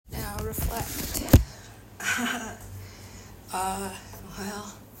reflect.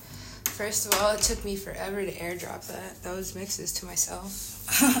 Well, first of all, it took me forever to airdrop those mixes to myself.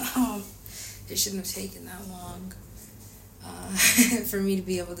 It shouldn't have taken that long for me to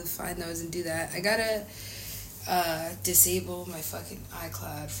be able to find those and do that. I gotta disable my fucking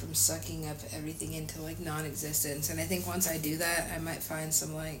iCloud from sucking up everything into like non-existence, and I think once I do that, I might find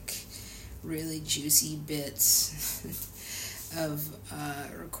some like really juicy bits of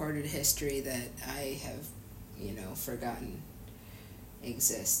recorded history that I have, forgotten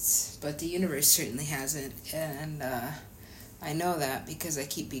exists. But the universe certainly hasn't, and I know that because I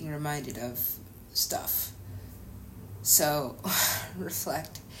keep being reminded of stuff. So,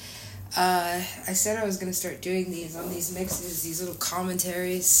 reflect. I said I was going to start doing these on these mixes, these little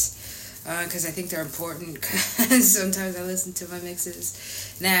commentaries, because I think they're important, because sometimes I listen to my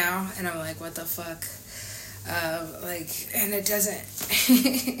mixes now, and I'm like, what the fuck? And it doesn't,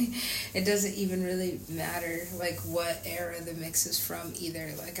 it doesn't even really matter, like, what era the mix is from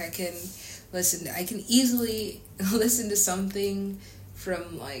either. Like, I can easily listen to something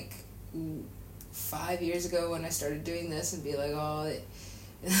from, like, 5 years ago when I started doing this and be like, like,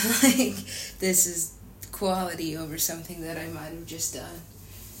 this is quality over something that I might have just done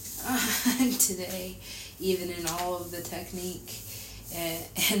today, even in all of the technique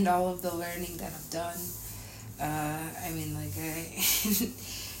and all of the learning that I've done.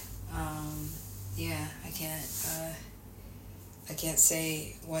 I can't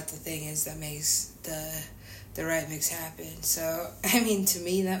say what the thing is that makes the right mix happen. So, to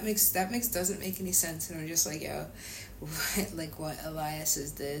me, that mix doesn't make any sense, and I'm just like, yo, what Elias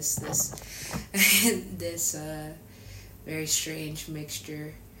is this very strange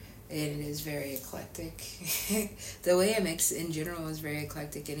mixture, and it is very eclectic. The way I mix in general is very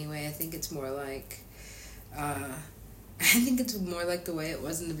eclectic anyway. I think it's more like the way it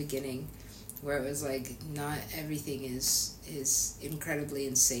was in the beginning, where it was like not everything is incredibly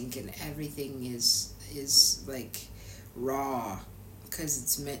in sync, and everything is like raw because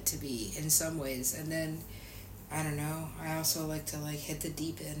it's meant to be in some ways. And then I don't know, I also like to like hit the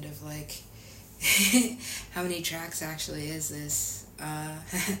deep end of like how many tracks actually is this. I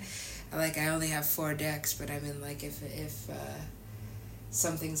only have 4 decks, but if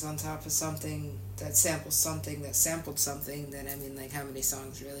something's on top of something that samples something that sampled something, then how many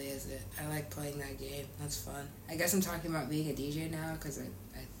songs really is it? I like playing that game. That's fun. I guess I'm talking about being a DJ now because I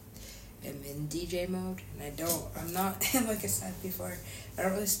am in DJ mode, and I'm not, like I said before, I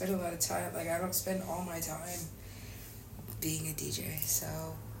don't really spend a lot of time, I don't spend all my time being a DJ.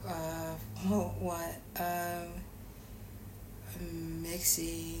 So,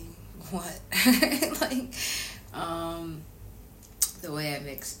 mixing, the way I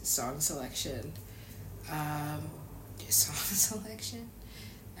mix song selection,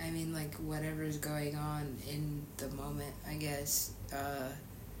 whatever's going on in the moment, I guess,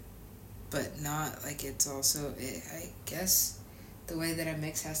 but not, it's also, I guess, the way that I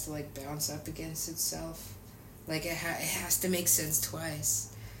mix has to, bounce up against itself, it has to make sense twice,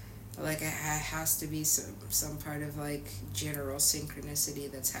 it has to be some part of, general synchronicity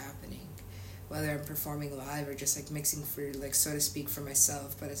that's happening, whether I'm performing live or just mixing for so to speak for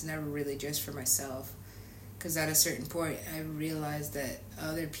myself. But it's never really just for myself, because at a certain point I realized that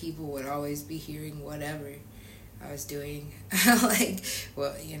other people would always be hearing whatever I was doing. It's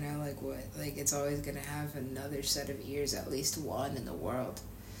always gonna have another set of ears, at least one in the world.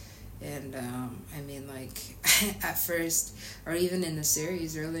 And at first, or even in the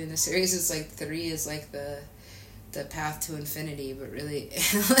series, early in the series, it's 3 is the path to infinity, but really,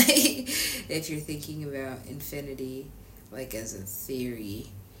 if you're thinking about infinity, as a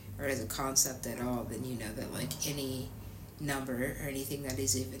theory, or as a concept at all, then you know that, any number, or anything that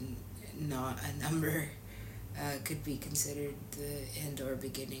is even not a number, could be considered the end or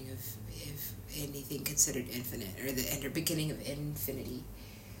beginning of, if anything considered infinite, or the end or beginning of infinity.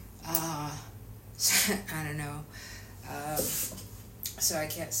 I don't know. So I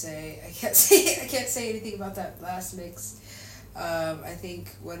can't say anything about that last mix. I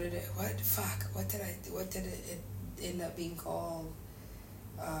think what did it end up being called?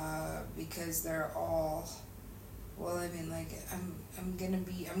 Because they're all, I'm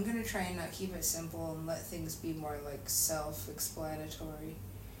gonna try and not keep it simple and let things be more self-explanatory.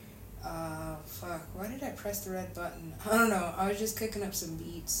 Why did I press the red button? I don't know. I was just cooking up some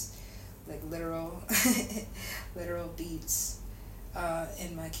beats, literal beats,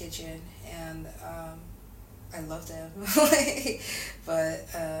 in my kitchen, and I love them. But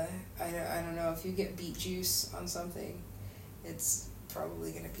I don't know, if you get beet juice on something, it's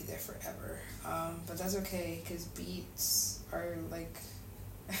probably gonna be there forever. But that's okay, because beets are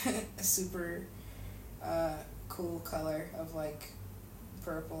a super cool color of like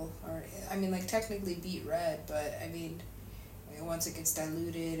purple, or I mean like technically beet red, but I mean once it gets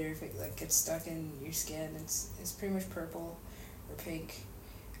diluted or if it like gets stuck in your skin, it's pretty much purple or pink,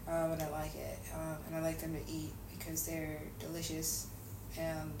 and I like it, and I like them to eat because they're delicious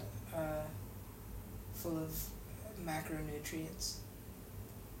and full of macronutrients.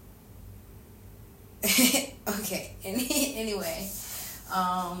 Okay. Anyway,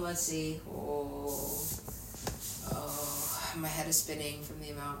 let's see. Oh, my head is spinning from the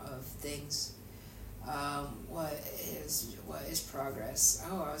amount of things. What is progress?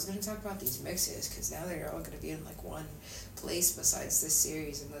 Oh, I was gonna talk about these mixes because now they're all gonna be in like one place besides this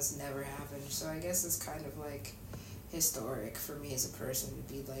series, and that's never happened. So I guess it's kind of like historic for me as a person to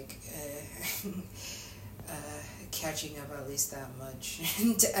be like catching up at least that much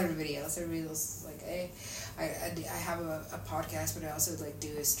to everybody else. Everybody else is like, hey, I have a podcast, but I also like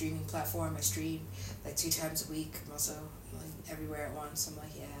do a streaming platform. I stream like 2 times a week. I'm also like everywhere at once. I'm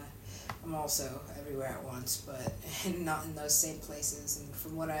like, yeah, I'm also everywhere at once, but not in those same places. And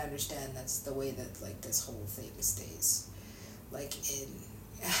from what I understand, that's the way that like this whole thing stays, like in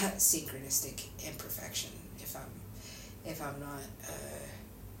synchronistic imperfection, if I'm not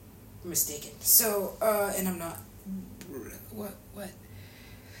mistaken. So and I'm not what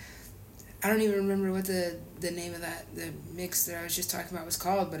I don't even remember what the name of the mix that I was just talking about was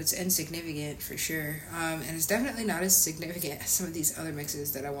called, but it's insignificant for sure. And it's definitely not as significant as some of these other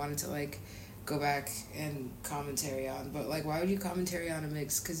mixes that I wanted to like go back and commentary on. But like, why would you commentary on a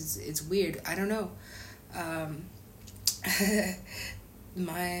mix? Because it's weird. I don't know.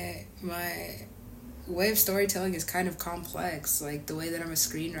 My way of storytelling is kind of complex. Like the way that I'm a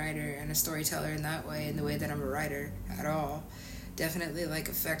screenwriter and a storyteller in that way, and the way that I'm a writer at all, definitely like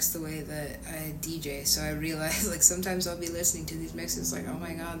affects the way that I DJ. So I realize like sometimes I'll be listening to these mixes like, oh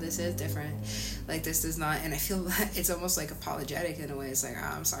my god, this is different, like this does not, and I feel that it's almost like apologetic in a way. It's like,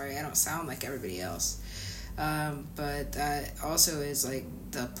 oh, I'm sorry, I don't sound like everybody else, but that also is like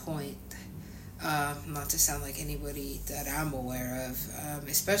the point, not to sound like anybody that I'm aware of,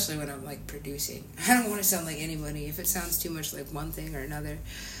 especially when I'm like producing. I don't want to sound like anybody. If it sounds too much like one thing or another,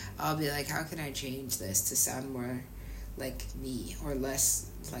 I'll be like, how can I change this to sound more like me or less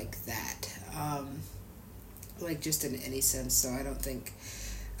like that, like just in any sense. So I don't think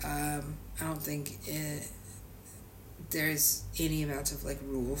there's any amount of like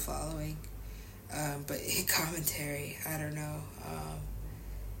rule following, but in commentary, I don't know,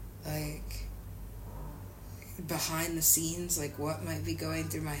 like behind the scenes, like what might be going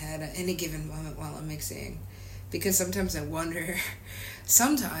through my head at any given moment while I'm mixing. Because sometimes I wonder,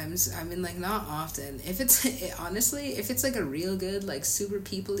 I mean, like, not often, honestly, if it's, like, a real good, like, super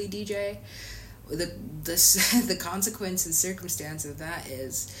people-y DJ, the consequence and circumstance of that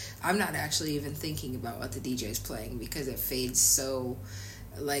is I'm not actually even thinking about what the DJ is playing because it fades so,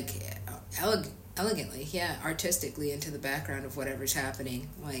 like, elegantly, artistically into the background of whatever's happening,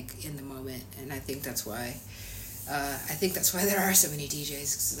 like, in the moment. And I think that's why there are so many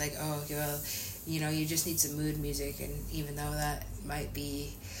DJs, 'cause it's like, oh, well, you know, you just need some mood music, and even though that might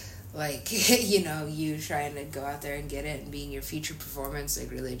be like, you know, you trying to go out there and get it and being your feature performance, like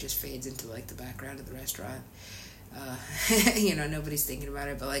really just fades into like the background of the restaurant. You know, nobody's thinking about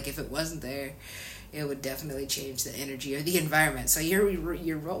it, but like if it wasn't there, it would definitely change the energy or the environment. So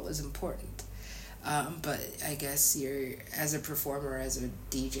your role is important. But I guess as a performer, as a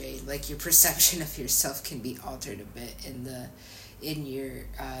DJ, like your perception of yourself can be altered a bit in your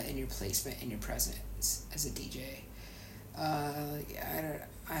placement, in your presence as a DJ.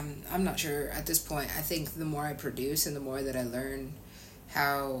 I'm not sure at this point. I think the more I produce and the more that I learn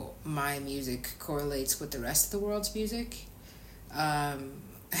how my music correlates with the rest of the world's music, I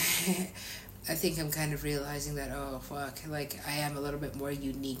think I'm kind of realizing that, oh fuck, like I am a little bit more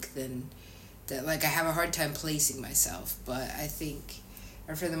unique than that. Like I have a hard time placing myself, but I think,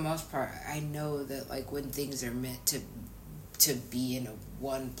 or for the most part, I know that like when things are meant to be in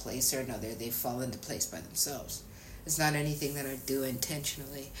one place or another, they fall into place by themselves. It's not anything that I do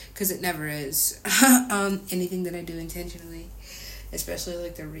intentionally, because it never is anything that I do intentionally, especially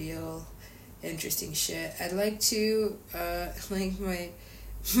like the real interesting shit. I'd like to like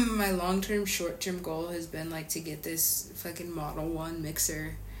my long-term, short-term goal has been like to get this fucking Model 1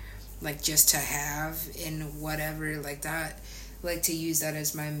 mixer, like just to have in whatever like that, like to use that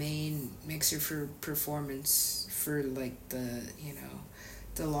as my main mixer for performance for like the, you know,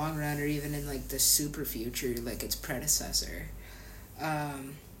 the long run, or even in like the super future, like its predecessor.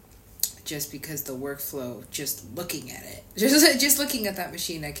 Just because the workflow, just looking at it, just looking at that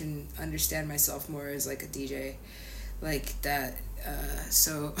machine, I can understand myself more as like a DJ, like that.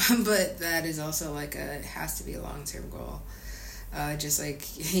 So, but that is also like it has to be a long-term goal. Just like,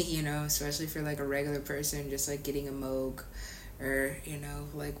 especially for like a regular person, just like getting a Moog or,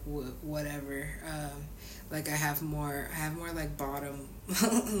 like whatever. Like I have more like bottom,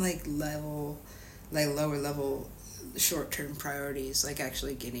 like level, like lower level short-term priorities, like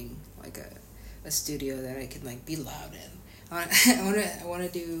actually getting like a studio that I can like be loud in. I want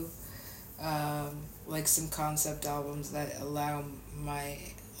to do like some concept albums that allow my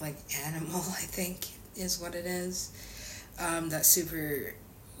like animal, I think is what it is, that super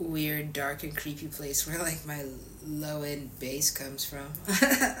weird, dark and creepy place where like my low end bass comes from.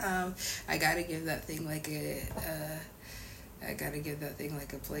 I gotta give that thing like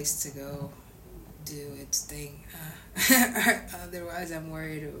a place to go do its thing. Otherwise I'm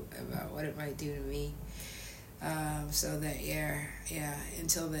worried about what it might do to me. So that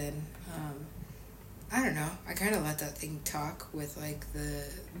until then, I don't know, I kind of let that thing talk with like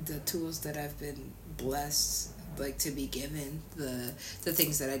the tools that I've been blessed like to be given, the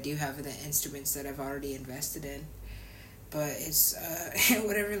things that I do have and the instruments that I've already invested in. But it's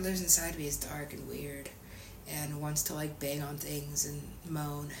whatever lives inside me is dark and weird and wants to like bang on things and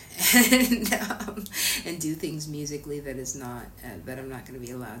moan and do things musically that is not that I'm not going to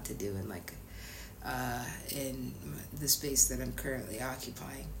be allowed to do in like in the space that I'm currently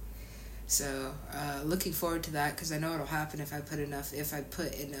occupying. So looking forward to that, because I know it'll happen if I put enough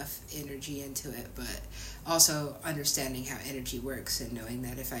energy into it, but also understanding how energy works and knowing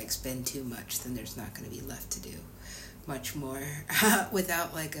that if I expend too much, then there's not going to be left to do much more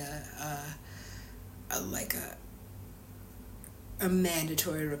without like a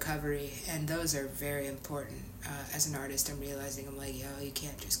mandatory recovery, and those are very important. As an artist, I'm realizing I'm like, you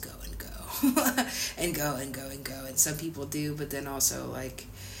can't just go and go and go and go and go, and some people do, but then also like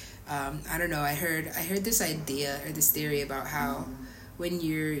I don't know, I heard this idea or this theory about how when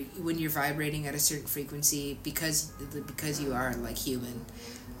you're vibrating at a certain frequency, because you are like human,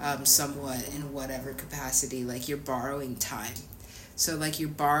 somewhat in whatever capacity, like you're borrowing time. So like you're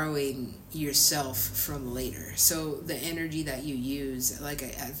borrowing yourself from later. So the energy that you use like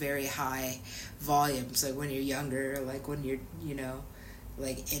at very high volumes, like when you're younger, or like when you're,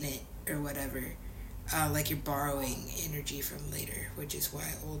 like in it or whatever, like you're borrowing energy from later, which is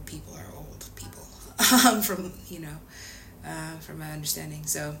why old people are old people, from my understanding.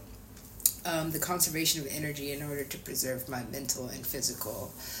 So the conservation of energy in order to preserve my mental and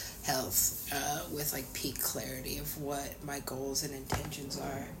physical health, with like peak clarity of what my goals and intentions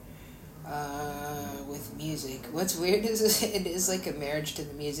are, with music. What's weird is it is like a marriage to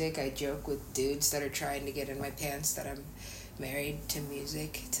the music. I joke with dudes that are trying to get in my pants that I'm married to the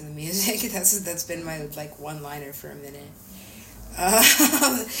music. That's been my like one-liner for a minute.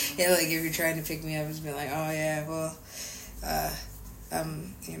 Like if you're trying to pick me up, it's been like, oh yeah, well,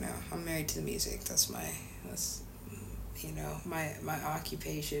 I'm married to the music. That's my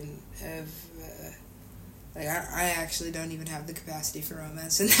occupation of, like, I actually don't even have the capacity for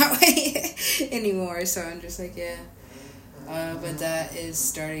romance in that way anymore, so I'm just like, yeah. But that is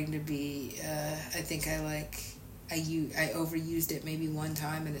starting to be, I think I overused it maybe one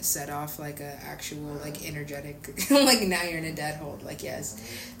time, and it set off like a actual like energetic, like now you're in a dead hold, like, yes,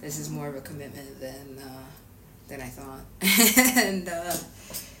 this is more of a commitment than I thought. And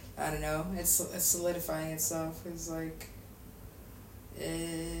I don't know, it's solidifying itself. It's like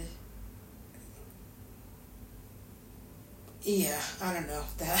I don't know,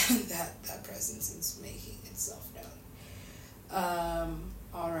 that presence is making itself known.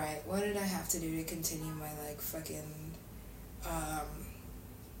 Alright, what did I have to do to continue my like fucking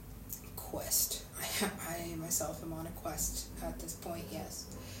quest? I myself am on a quest at this point, yes.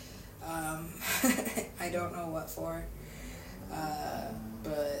 I don't know what for,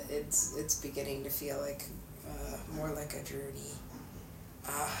 but it's beginning to feel like more like a journey,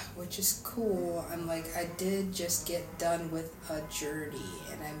 which is cool. I'm like, I did just get done with a journey,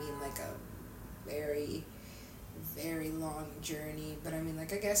 and I mean like a very, very long journey, but I mean,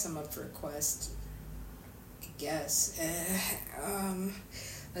 like, I guess I'm up for a quest, I guess.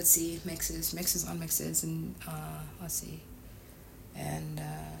 Let's see, mixes on mixes, and let's see, and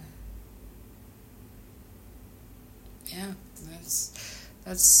yeah, that's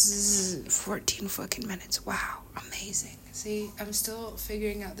 14 fucking minutes. Wow, amazing. See, I'm still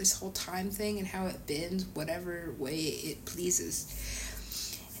figuring out this whole time thing and how it bends whatever way it pleases.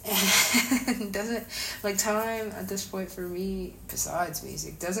 And doesn't, like, time at this point for me, besides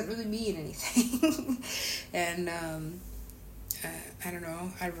music, doesn't really mean anything. And I don't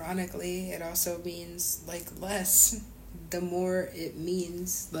know, ironically, it also means like less the more it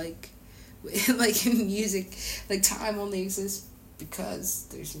means, like like in music, like time only exists because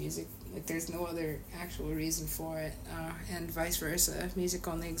there's music. Like, there's no other actual reason for it, and vice versa. Music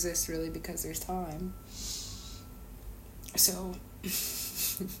only exists really because there's time. So,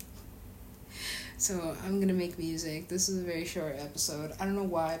 so I'm gonna make music. This is a very short episode. I don't know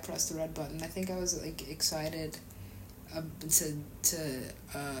why I pressed the red button. I think I was like excited to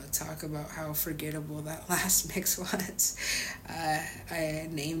talk about how forgettable that last mix was. I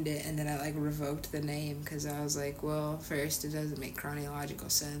named it and then I like revoked the name because I was like, well, first, it doesn't make chronological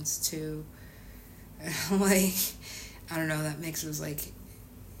sense. Two, like, I don't know, that mix was like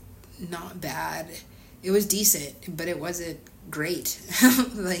not bad. It was decent, but it wasn't great.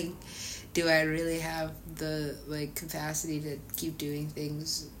 Like, do I really have the like capacity to keep doing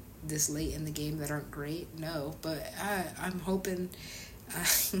things this late in the game that aren't great? No, but I'm hoping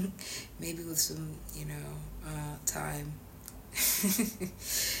maybe with some time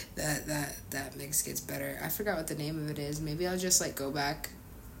that mix gets better. I forgot what the name of it is. Maybe I'll just like go back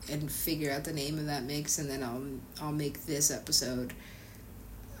and figure out the name of that mix, and then I'll make this episode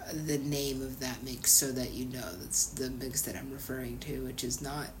the name of that mix so that that's the mix that I'm referring to, which is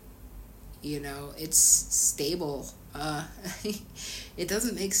not, it's stable. It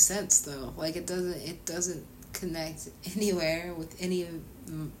doesn't make sense though. Like, it doesn't connect anywhere with any of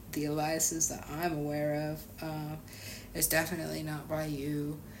the Eliases that I'm aware of. It's definitely not by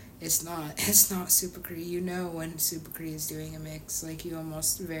you. It's not Super Cree. When Super Cree is doing a mix, like, you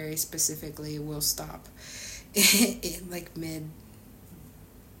almost very specifically will stop in like mid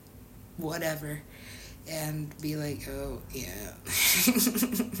whatever and be like, oh yeah,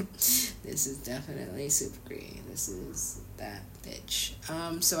 this is definitely Super Cree. This is that bitch.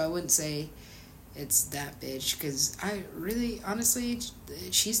 So I wouldn't say it's that bitch, because I really, honestly,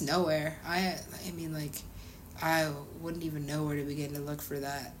 she's nowhere. I mean, like, I wouldn't even know where to begin to look for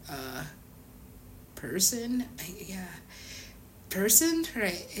that person. Person,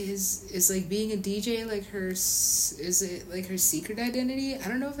 right? Is like being a DJ like is it like her secret identity? I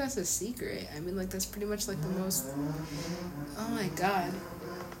don't know if that's a secret. I mean, like, that's pretty much like the most, oh my god.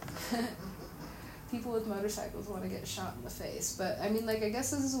 People with motorcycles want to get shot in the face, but I mean, like, I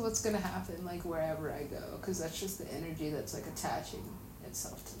guess this is what's gonna happen, like, wherever I go, because that's just the energy that's like attaching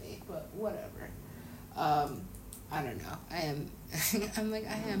itself to me. But whatever. I don't know. I am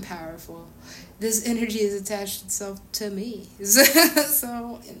powerful. This energy has attached itself to me.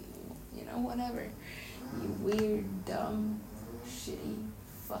 So, whatever. You weird, dumb, shitty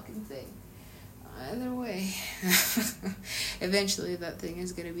fucking thing. Either way, eventually that thing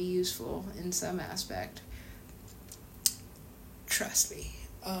is going to be useful in some aspect. Trust me.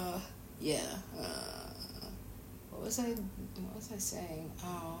 Yeah. What was I saying?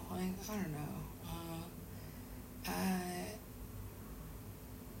 Oh, like, I don't know. I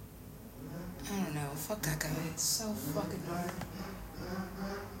don't know. Fuck that guy. It's so fucking hard.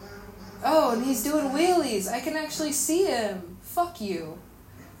 Oh, and he's doing wheelies. I can actually see him. Fuck you.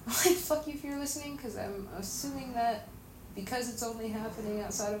 Like, fuck you if you're listening, because I'm assuming that because it's only happening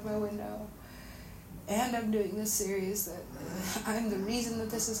outside of my window, and I'm doing this series, that I'm the reason that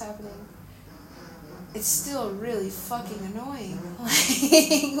this is happening. It's still really fucking annoying.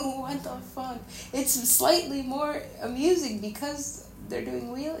 Like, what the fuck? It's slightly more amusing because they're doing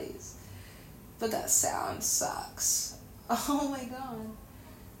wheelies. But that sound sucks. Oh my god.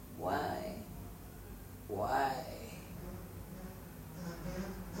 Why?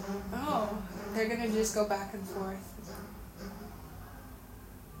 Oh, they're gonna just go back and forth.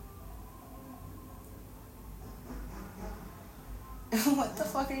 What the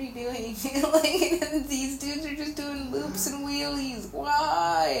fuck are you doing? Like, these dudes are just doing loops and wheelies.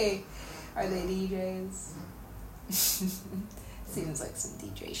 Why? Are they DJs? Seems like some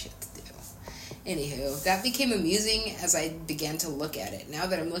DJ shit to do. Anywho, that became amusing as I began to look at it. Now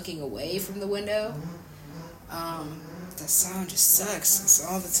that I'm looking away from the window, the sound just sucks. It's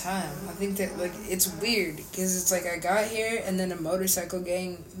all the time. I think that, like, it's weird because it's like I got here and then a motorcycle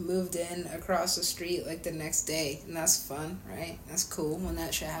gang moved in across the street like the next day, and that's fun, right? That's cool when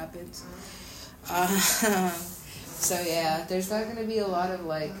that shit happens. So yeah, there's not gonna be a lot of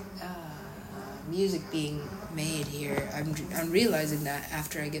like music being made here. I'm realizing that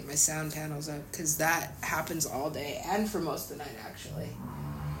after I get my sound panels up, because that happens all day and for most of the night actually.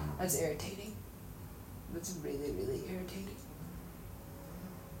 That's irritating. That's really, really irritating.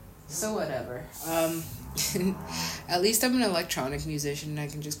 So whatever. At least I'm an electronic musician. I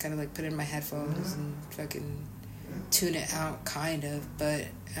can just kind of like put in my headphones and fucking tune it out, kind of. But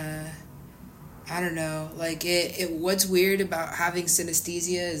I don't know. Like, what's weird about having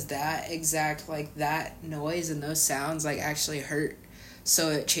synesthesia is that exact, like, that noise and those sounds like actually hurt. So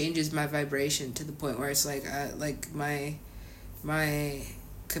it changes my vibration to the point where it's like my my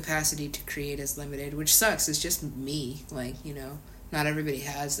capacity to create is limited, which sucks. It's just me, like, you know, not everybody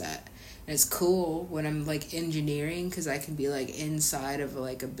has that. And it's cool when I'm like engineering, because I can be like inside of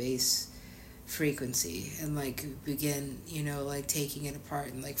like a bass frequency and like begin, you know, like taking it apart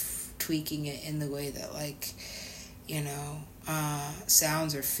and like tweaking it in the way that, like, you know,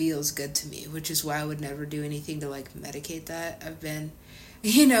 sounds or feels good to me, which is why I would never do anything to like medicate that. I've been,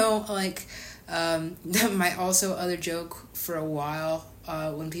 you know, like, my also other joke for a while,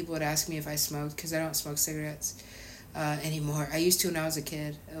 when people would ask me if I smoked, because I don't smoke cigarettes anymore. I used to when I was a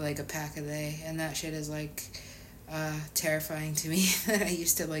kid, like a pack a day, and that shit is like terrifying to me. I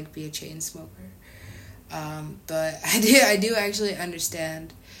used to like be a chain smoker, but I do actually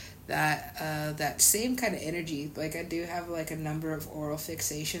understand that that same kind of energy. Like, I do have like a number of oral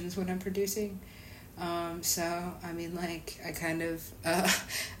fixations when I'm producing. So I mean, like, I kind of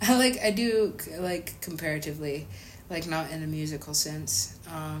I do like comparatively, like, not in a musical sense,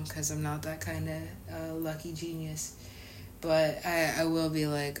 because I'm not that kind of lucky genius. But I will be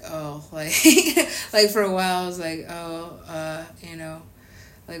like, oh, like, like for a while I was like, oh, you know,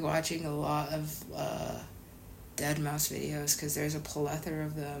 like watching a lot of deadmau5 videos, because there's a plethora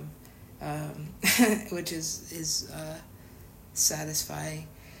of them, which is satisfying.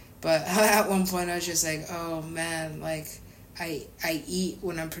 But at one point I was just like, oh man, like, I eat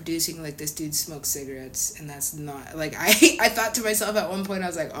when I'm producing, like, this dude smokes cigarettes, and that's not, like, I thought to myself at one point, I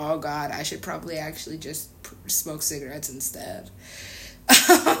was like, oh god, I should probably actually just smoke cigarettes instead.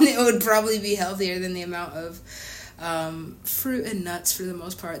 It would probably be healthier than the amount of fruit and nuts, for the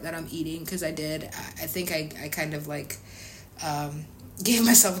most part, that I'm eating, because I think I kind of, like, gave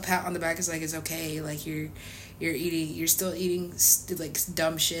myself a pat on the back. It's like, it's okay, like, you're still eating like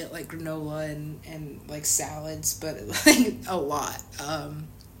dumb shit like granola and like salads, but like a lot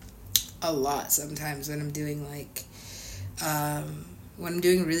sometimes when I'm doing like when I'm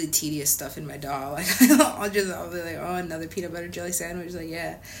doing really tedious stuff in my DAW, like I'll be like, oh, another peanut butter jelly sandwich, like,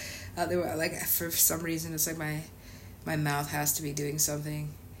 yeah, like, for some reason it's like my mouth has to be doing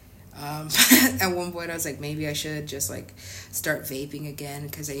something. At one point I was like, maybe I should just like start vaping again,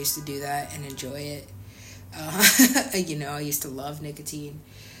 because I used to do that and enjoy it. You know, I used to love nicotine,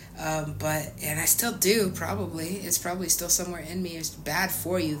 and I still do, probably. It's probably still somewhere in me. It's bad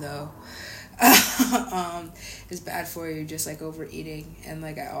for you, though. It's bad for you, just like overeating. And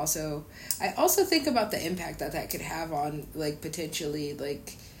like, I also think about the impact that could have on, like, potentially,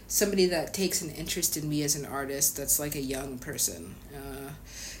 like, somebody that takes an interest in me as an artist that's like a young person.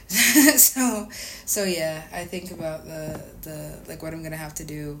 So yeah, I think about the like what I'm gonna have to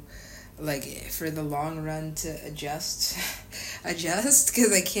do, like, for the long run, to adjust,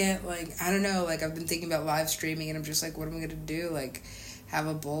 because I can't, like, I don't know, like, I've been thinking about live streaming, and I'm just like, what am I gonna do? Like, have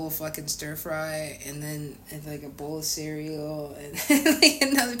a bowl of fucking stir fry, and then like a bowl of cereal, and like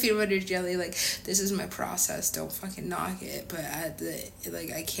another peanut butter jelly. Like, this is my process, don't fucking knock it. But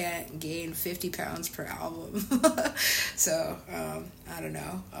I can't gain 50 pounds per album. So I don't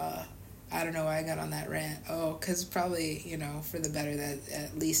know. I don't know why I got on that rant. Oh, because probably, you know, for the better that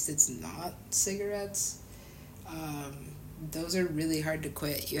at least it's not cigarettes. Those are really hard to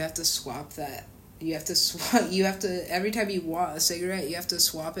quit. You have to swap that. You have to, every time you want a cigarette, you have to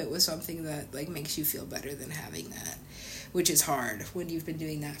swap it with something that, like, makes you feel better than having that, which is hard when you've been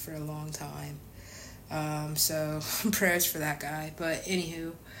doing that for a long time. So prayers for that guy. But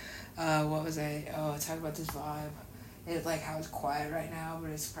anywho, what was I? Oh, talk about this vibe. It's like how it's quiet right now, but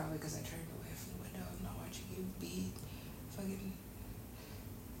it's probably because I turned away from the window. I'm not watching you be fucking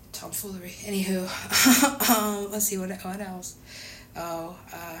tomfoolery. Anywho, let's see what else. Oh,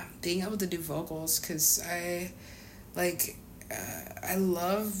 being able to do vocals, because I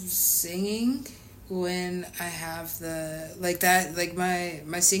love singing when I have the, like, that, like,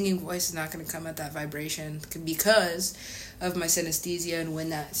 my singing voice is not going to come at that vibration because of my synesthesia, and when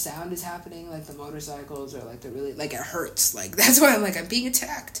that sound is happening, like the motorcycles, or like the really, like, it hurts, like, that's why I'm like, I'm being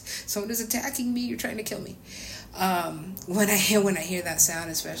attacked, someone is attacking me, you're trying to kill me. When I hear that sound,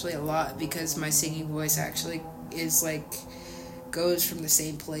 especially a lot, because my singing voice actually is like, goes from the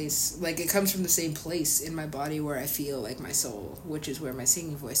same place, like, it comes from the same place in my body where I feel like my soul, which is where my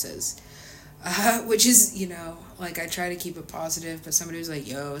singing voice is. Which is, you know, like, I try to keep it positive, but somebody was like,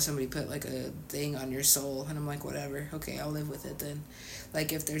 yo, somebody put, like, a thing on your soul, and I'm like, whatever, okay, I'll live with it then.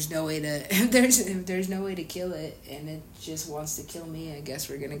 Like, if there's no way to kill it, and it just wants to kill me, I guess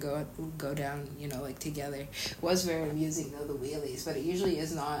we're gonna go down, you know, like, together. It was very amusing, though, the wheelies, but it usually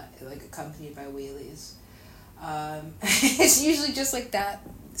is not, like, accompanied by wheelies. It's usually just, like, that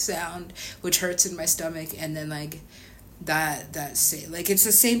sound, which hurts in my stomach, and then, like, like it's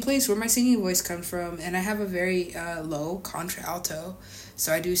the same place where my singing voice comes from, and I have a very low contralto,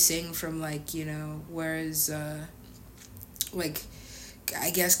 so I do sing from like, you know, whereas like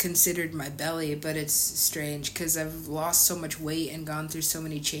I guess considered my belly, but it's strange because I've lost so much weight and gone through so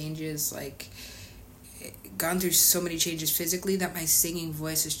many changes, like gone through so many changes physically, that my singing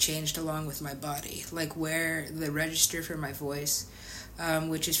voice has changed along with my body, like where the register for my voice,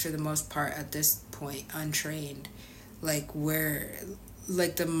 which is for the most part at this point untrained, like where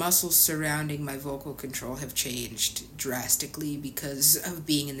like the muscles surrounding my vocal control have changed drastically because of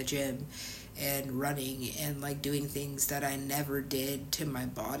being in the gym and running and like doing things that I never did to my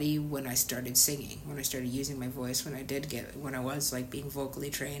body when I started singing, when I started using my voice, when I was like being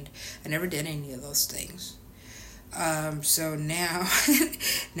vocally trained. I never did any of those things. So now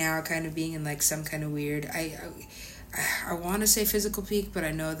now kind of being in like some kind of weird, I want to say physical peak, but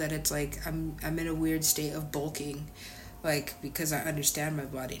I know that it's like I'm in a weird state of bulking, like because I understand my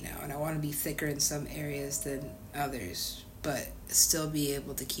body now and I want to be thicker in some areas than others, but still be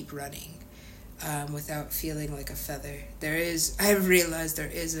able to keep running without feeling like a feather. I've realized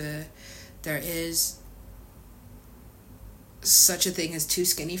there is such a thing as too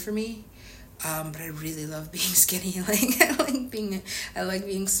skinny for me. But I really love being skinny. Like I like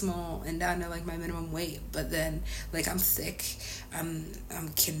being small and down to like my minimum weight. But then like I'm thick. I'm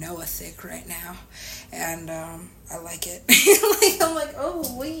quinoa thick right now, and I like it. Like I'm like,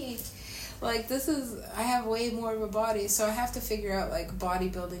 oh wait, like I have way more of a body, so I have to figure out like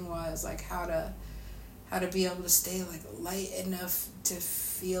bodybuilding wise, like how to be able to stay like light enough to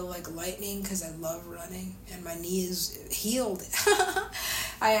feel like lightning, because I love running and my knee is healed.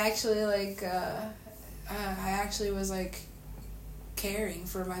 I actually was like caring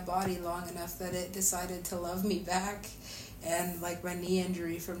for my body long enough that it decided to love me back, and like my knee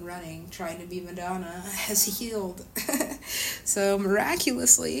injury from running, trying to be Madonna, has healed. So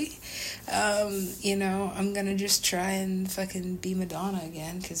miraculously, you know, I'm gonna just try and fucking be Madonna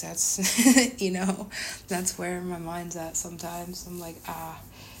again, because that's you know, that's where my mind's at sometimes. I'm like,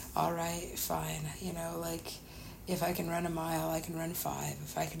 alright, fine, you know, like if I can run a mile, I can run 5.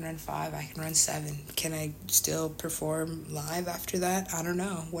 If I can run 5, I can run 7. Can I still perform live after that? I don't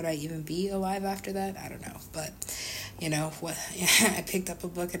know. Would I even be alive after that? I don't know. But, you know, I picked up a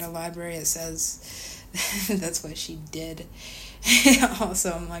book in a library that says that's what she did.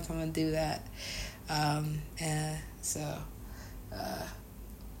 Also, I'm like, I'm going to do that. So, I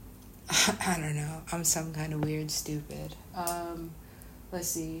don't know. I'm some kind of weird stupid. Let's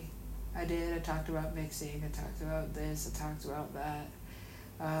see. I talked about mixing, I talked about this, I talked about that.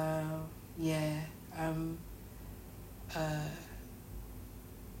 I'm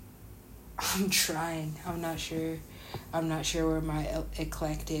trying. I'm not sure where my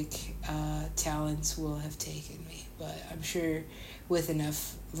eclectic talents will have taken me, but I'm sure with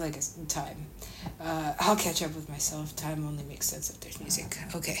enough time, I'll catch up with myself. Time only makes sense if there's music.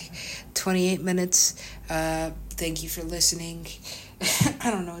 Okay, 28 minutes. Thank you for listening. I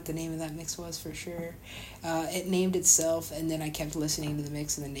don't know what the name of that mix was for sure. It named itself, and then I kept listening to the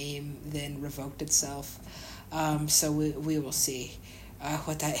mix, and the name then revoked itself. So we will see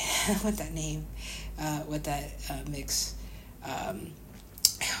what that name, what that mix.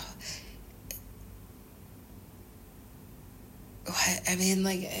 I mean,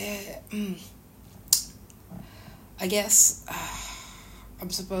 like, I guess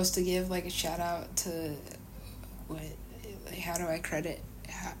I'm supposed to give like a shout out to how do I credit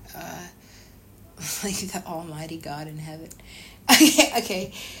like the Almighty God in heaven?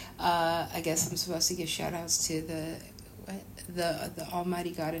 Okay. I guess I'm supposed to give shout outs to the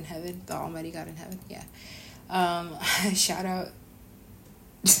Almighty God in heaven. The Almighty God in heaven, yeah. Shout out.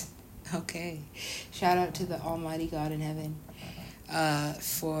 Okay. Shout out to the Almighty God in heaven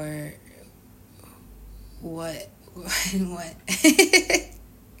for what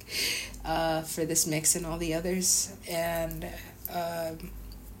for this mix and all the others, and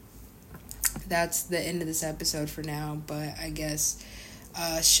that's the end of this episode for now. But I guess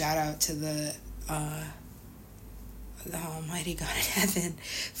shout out to the Almighty God in heaven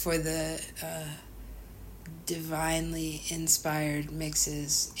for the divinely inspired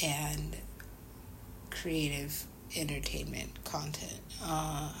mixes and creative entertainment content.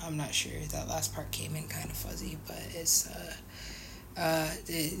 I'm not sure, that last part came in kind of fuzzy, but it's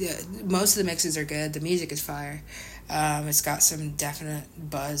most of the mixes are good. The music is fire. It's got some definite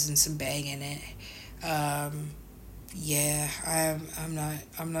buzz and some bang in it. Yeah,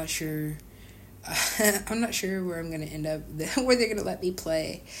 I'm not sure. I'm not sure where I'm gonna end up. Where they're gonna let me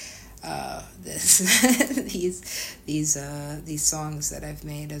play these songs that I've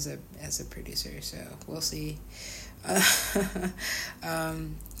made as a producer. So we'll see.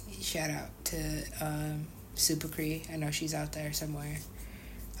 Shout out to Super Cree. I know she's out there somewhere.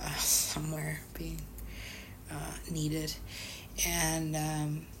 Somewhere being needed.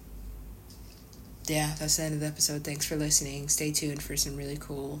 And yeah, that's the end of the episode. Thanks for listening. Stay tuned for some really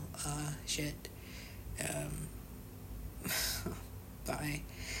cool shit. Bye.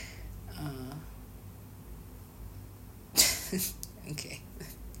 Okay.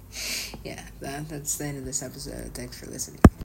 Yeah, that's the end of this episode. Thanks for listening.